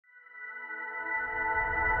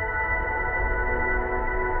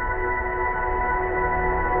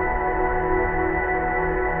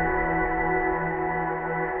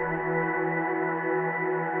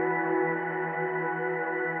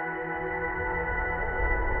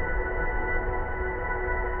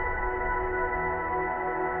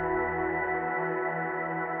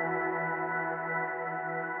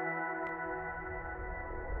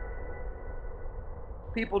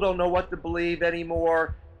people don't know what to believe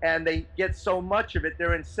anymore, and they get so much of it.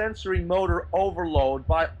 They're in sensory motor overload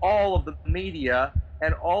by all of the media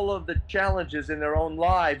and all of the challenges in their own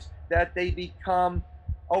lives that they become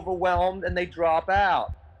overwhelmed and they drop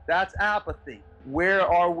out. That's apathy. Where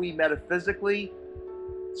are we metaphysically?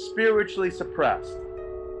 Spiritually suppressed.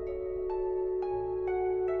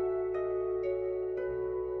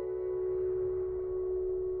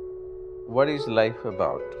 What is life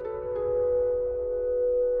about?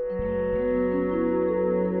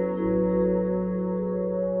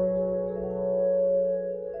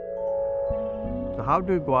 So how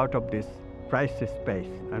do you go out of this crisis space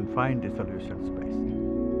and find the solution space?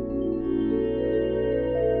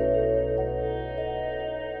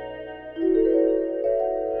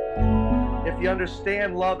 If you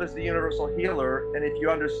understand love as the universal healer, and if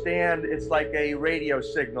you understand it's like a radio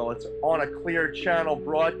signal, it's on a clear channel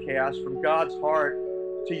broadcast from God's heart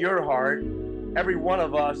to your heart. Every one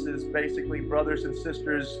of us is basically brothers and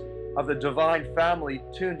sisters of the divine family,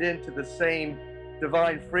 tuned into the same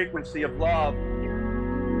divine frequency of love.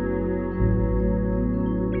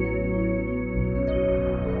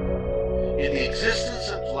 In the existence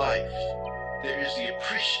of life, there is the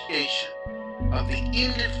appreciation of the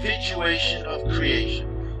individuation of creation.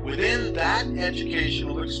 Within that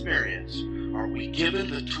educational experience, are we given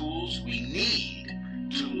the tools we need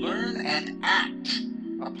to learn and act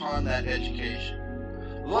upon that education?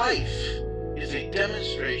 Life is a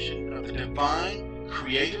demonstration of the divine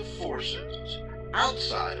creative forces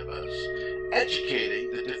outside of us,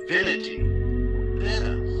 educating the divinity within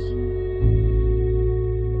us.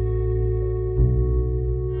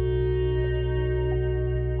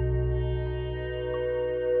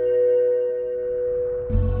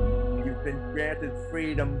 Been granted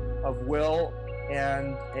freedom of will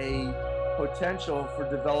and a potential for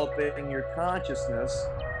developing your consciousness.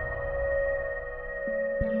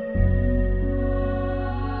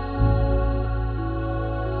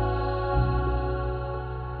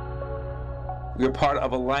 We are part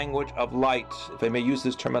of a language of light, if I may use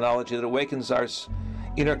this terminology, that awakens our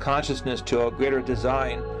inner consciousness to a greater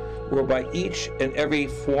design, whereby each and every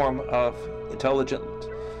form of intelligent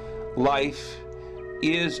life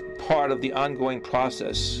is part of the ongoing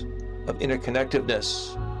process of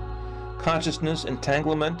interconnectedness, consciousness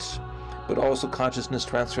entanglement, but also consciousness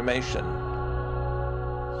transformation.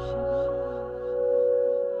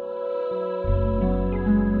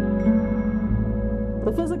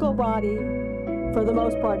 The physical body, for the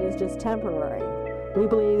most part, is just temporary. We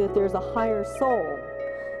believe that there's a higher soul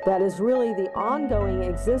that is really the ongoing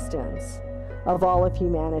existence of all of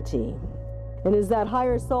humanity. It is that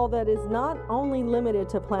higher soul that is not only limited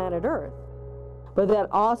to planet Earth, but that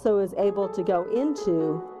also is able to go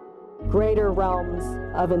into greater realms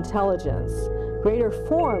of intelligence, greater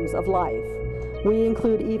forms of life. We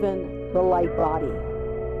include even the light body.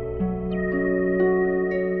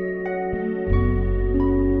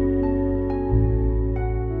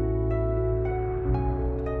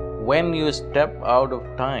 When you step out of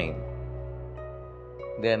time,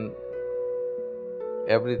 then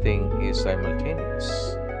everything is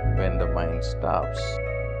simultaneous. When the mind stops,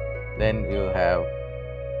 then you have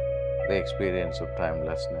the experience of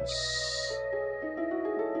timelessness.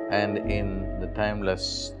 And in the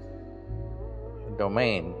timeless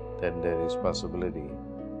domain, then there is possibility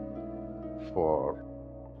for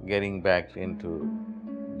getting back into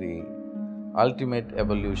the ultimate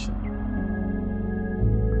evolution.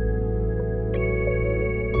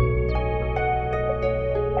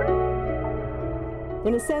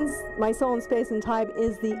 In a sense, my soul in space and time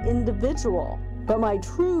is the individual, but my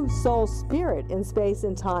true soul spirit in space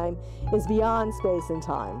and time is beyond space and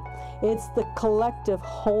time. It's the collective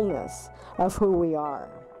wholeness of who we are.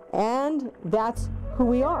 And that's who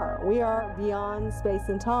we are. We are beyond space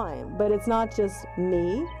and time. But it's not just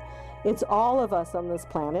me. It's all of us on this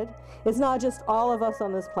planet. It's not just all of us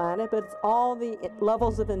on this planet, but it's all the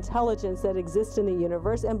levels of intelligence that exist in the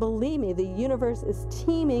universe. And believe me, the universe is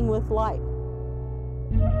teeming with life.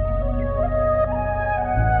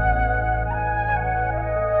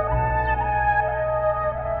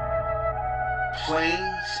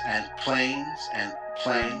 Planes and planes and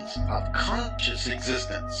planes of conscious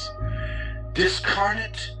existence,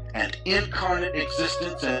 discarnate and incarnate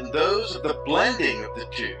existence, and those of the blending of the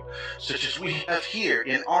two, such as we have here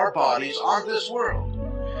in our bodies on this world.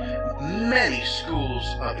 Many schools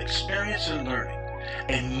of experience and learning,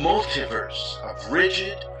 a multiverse of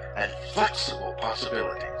rigid and flexible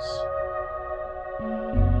possibilities.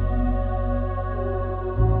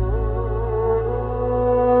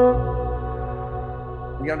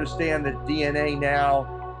 We understand that DNA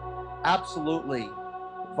now absolutely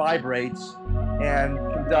vibrates and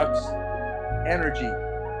conducts energy.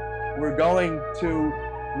 We're going to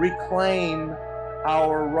reclaim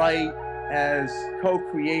our right as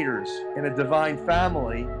co-creators in a divine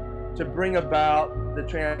family to bring about the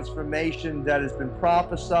transformation that has been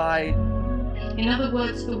prophesied. In other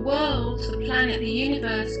words, the world, the planet, the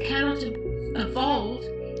universe cannot evolve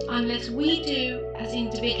unless we do as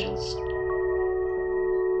individuals.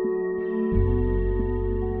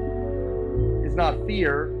 It's not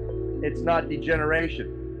fear, it's not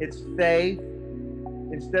degeneration. It's faith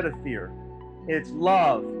instead of fear. It's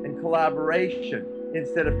love and collaboration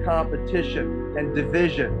instead of competition and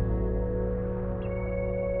division.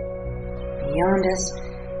 Beyond us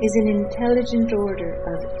is an intelligent order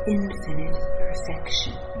of infinite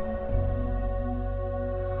perfection.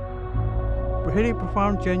 Very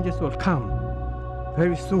profound changes will come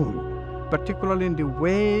very soon, particularly in the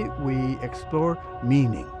way we explore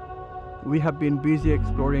meaning. We have been busy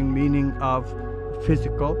exploring meaning of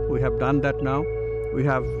physical. We have done that now. We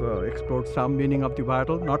have explored some meaning of the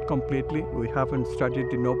vital, not completely. We haven't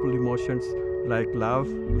studied the noble emotions like love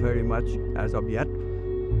very much as of yet.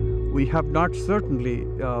 We have not certainly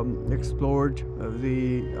explored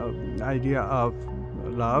the idea of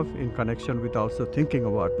love in connection with also thinking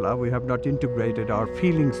about love. We have not integrated our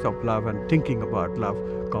feelings of love and thinking about love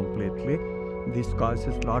completely. This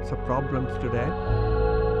causes lots of problems today.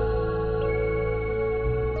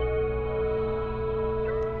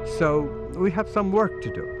 So we have some work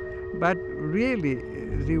to do. But really,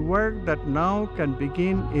 the work that now can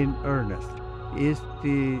begin in earnest is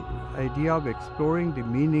the idea of exploring the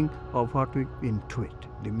meaning of what we intuit,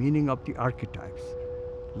 the meaning of the archetypes.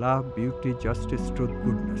 Love, beauty, justice, truth,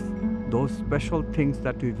 goodness. Those special things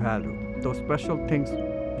that we value, those special things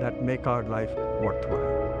that make our life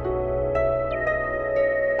worthwhile.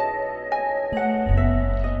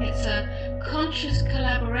 It's a conscious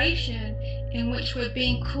collaboration in which we're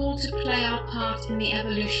being called to play our part in the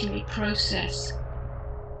evolutionary process.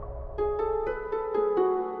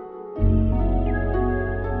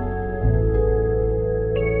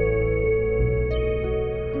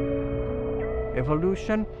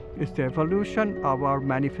 Evolution is the evolution of our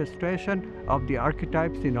manifestation of the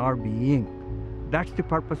archetypes in our being. That's the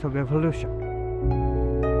purpose of evolution.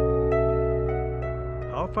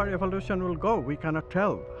 How far evolution will go, we cannot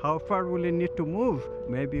tell. How far will it need to move?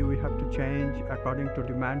 Maybe we have to change according to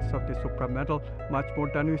demands of the supramental much more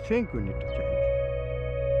than we think we need to change.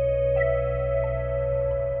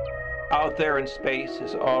 Out there in space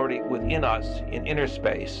is already within us in inner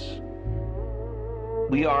space.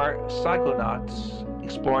 We are psychonauts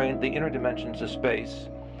exploring the inner dimensions of space,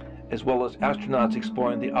 as well as astronauts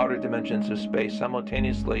exploring the outer dimensions of space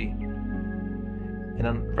simultaneously in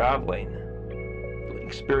unraveling the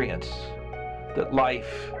experience that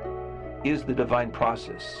life is the divine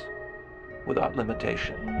process without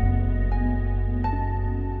limitation.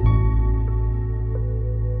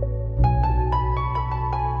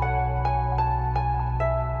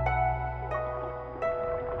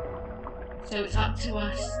 So it's up to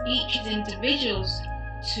us, each as individuals,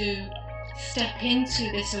 to step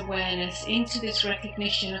into this awareness, into this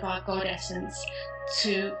recognition of our God essence,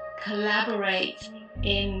 to collaborate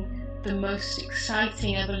in the most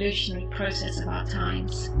exciting evolutionary process of our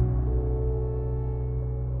times.